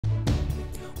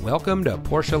Welcome to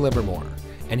Porsche Livermore,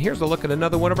 and here's a look at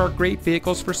another one of our great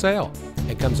vehicles for sale.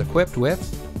 It comes equipped with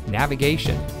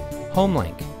navigation,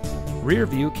 HomeLink, rear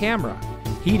view camera,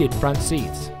 heated front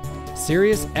seats,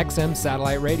 Sirius XM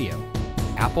satellite radio,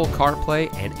 Apple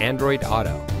CarPlay and Android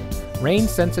Auto, rain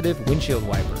sensitive windshield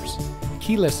wipers,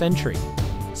 keyless entry,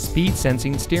 speed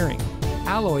sensing steering,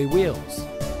 alloy wheels.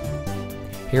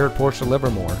 Here at Porsche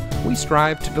Livermore, we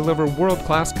strive to deliver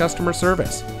world-class customer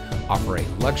service, offer a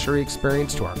luxury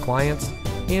experience to our clients,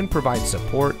 and provide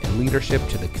support and leadership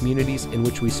to the communities in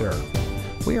which we serve.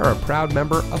 We are a proud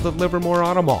member of the Livermore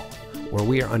Auto Mall, where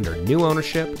we are under new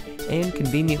ownership and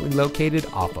conveniently located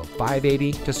off of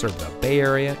 580 to serve the Bay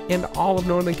Area and all of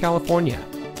Northern California.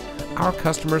 Our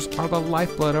customers are the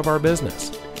lifeblood of our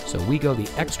business, so we go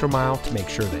the extra mile to make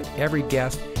sure that every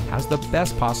guest has the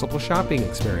best possible shopping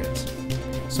experience.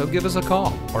 So give us a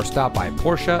call or stop by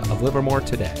Porsche of Livermore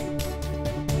today.